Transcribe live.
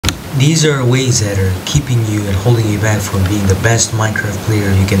These are ways that are keeping you and holding you back from being the best Minecraft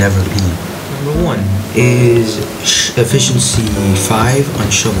player you can ever be. Number 1 is efficiency 5 on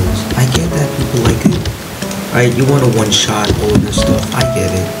shovels. I get that people like it. Right, you want to one-shot all of this stuff, I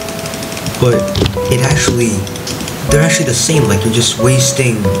get it. But they're actually the same, like you're just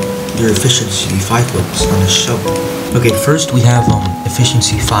wasting your efficiency 5 books on a shovel. Okay, first we have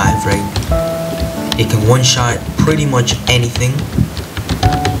efficiency 5, right? It can one-shot pretty much anything.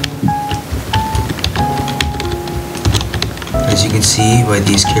 As you can see by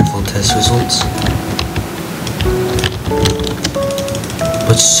these careful test results.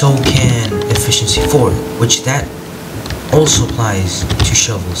 But so can efficiency 4, which that also applies to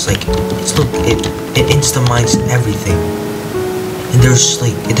shovels. Like, it insta-mines everything. And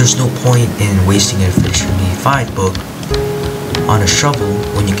there's no point in wasting an efficiency 5 book on a shovel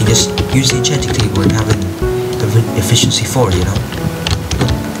when you can just use the enchanting table and have an efficiency 4, you know?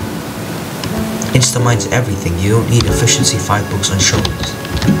 Insta-mines everything. You don't need efficiency 5 books on shovels.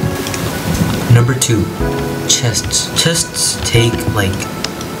 Number 2, chests. Chests take like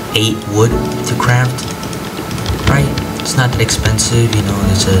 8 wood to craft, right? It's not that expensive, you know,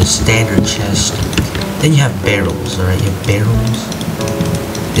 it's a standard chest. Then you have barrels, alright? You have barrels.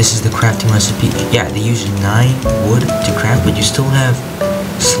 This is the crafting recipe. Yeah, they use 9 wood to craft, but you still have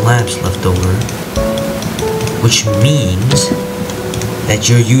slabs left over, which means that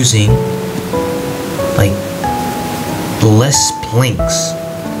you're using like less planks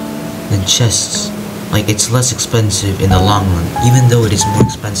than chests. Like, it's less expensive in the long run, even though it is more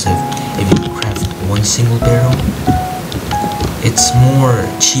expensive if you craft one single barrel. It's more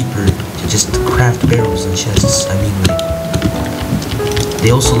cheaper to just craft barrels than chests. I mean, like,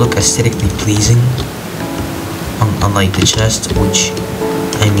 they also look aesthetically pleasing, unlike the chest, which,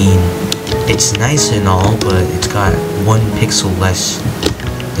 I mean, it's nice and all, but it's got 1 pixel less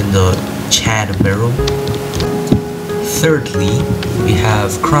than the Chad barrel. Thirdly, we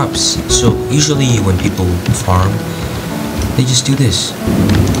have crops. So usually when people farm, they just do this.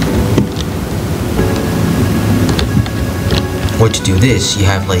 Or to do this, you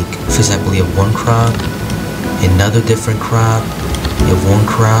have, like, for example, you have 1 crop, another different crop, you have 1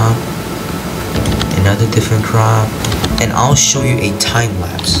 crop, another different crop, and I'll show you a time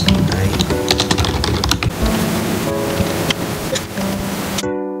lapse, right?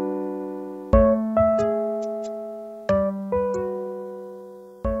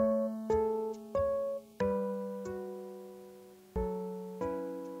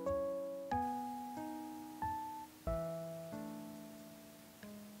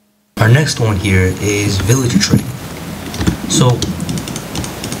 Our next one here is villager trading. So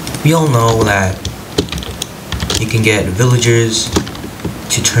we all know that you can get villagers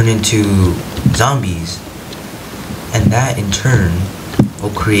to turn into zombies, and that in turn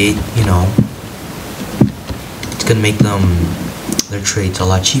will create, you know, it's gonna make their trades a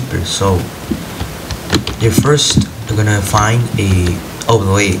lot cheaper. So you're gonna find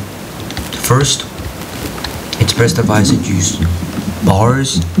first it's best advised to use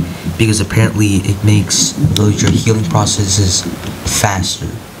bars, because apparently it makes villager healing processes faster.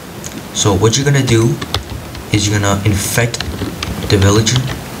 So what you're gonna do is you're gonna infect the villager.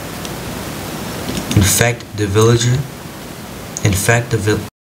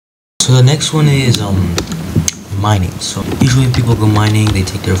 So the next one is mining. So usually when people go mining, they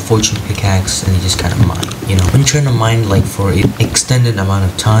take their fortune pickaxe and they just kind of mine. You know, when you're trying to mine like for an extended amount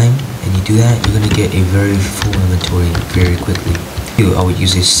of time and you do that, you're gonna get a very full inventory very quickly. I would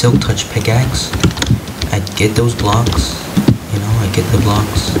use a silk touch pickaxe. I'd get those blocks, you know, I get the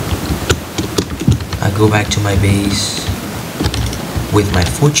blocks. I go back to my base with my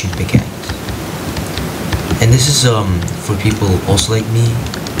fortune pickaxe. And this is for people also like me,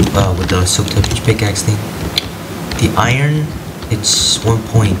 with the silk touch pickaxe thing. The iron, it's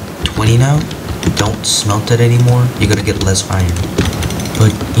 1.20 now. Don't smelt it anymore. You're gonna get less iron.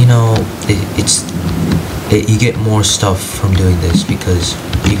 But you know, you get more stuff from doing this because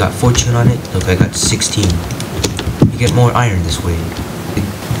you got fortune on it. Look, I got 16. You get more iron this way.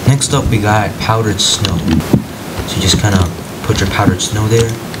 Next up, we got powdered snow. So you just kind of put your powdered snow there.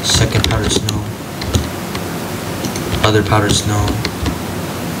 Second powdered snow. Other powdered snow.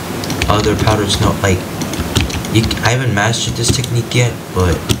 Other powdered snow. Like, I haven't mastered this technique yet,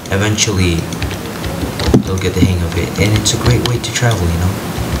 but eventually you'll get the hang of it. And it's a great way to travel, you know.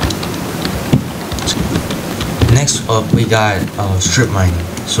 Next up, we got strip mining.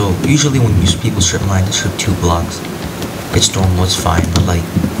 So usually when people strip mine, they strip 2 blocks. It's normal, it's fine, but like,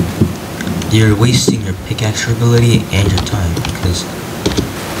 you're wasting your pickaxe ability and your time, because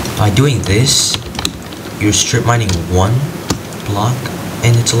by doing this, you're strip mining 1 block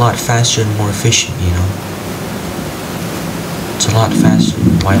and it's a lot faster and more efficient, you know. It's a lot faster,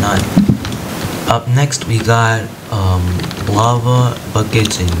 why not? Up next we got lava,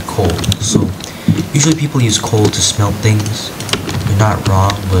 buckets, and coal. So usually people use coal to smelt things. You're not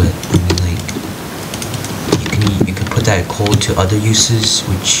wrong, but I mean, like, you can put that coal to other uses,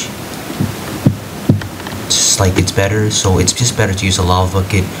 which just like it's better. So it's just better to use a lava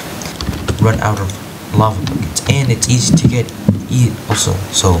bucket. Run out of lava buckets, and it's easy to get also.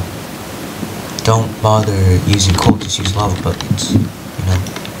 So don't bother using coal, just use lava buckets, you know.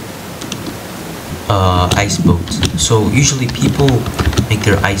 Ice boats. So usually people make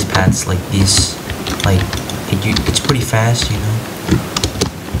their ice paths like this, like it's pretty fast, you know.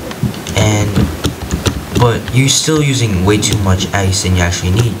 But you're still using way too much ice than you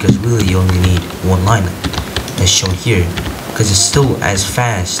actually need, because really you only need one line as shown here, because it's still as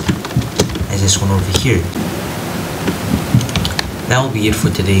fast as this one over here. That will be it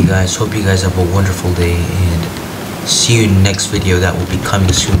for today, guys. Hope you guys have a wonderful day, and see you in the next video that will be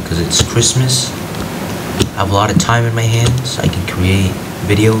coming soon, because it's Christmas. I have a lot of time in my hands. I can create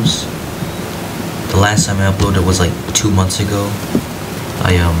videos. The last time I uploaded was like 2 months ago.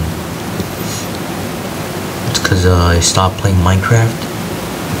 It's because I stopped playing Minecraft.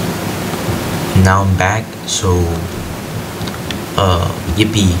 Now I'm back, so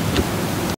yippee.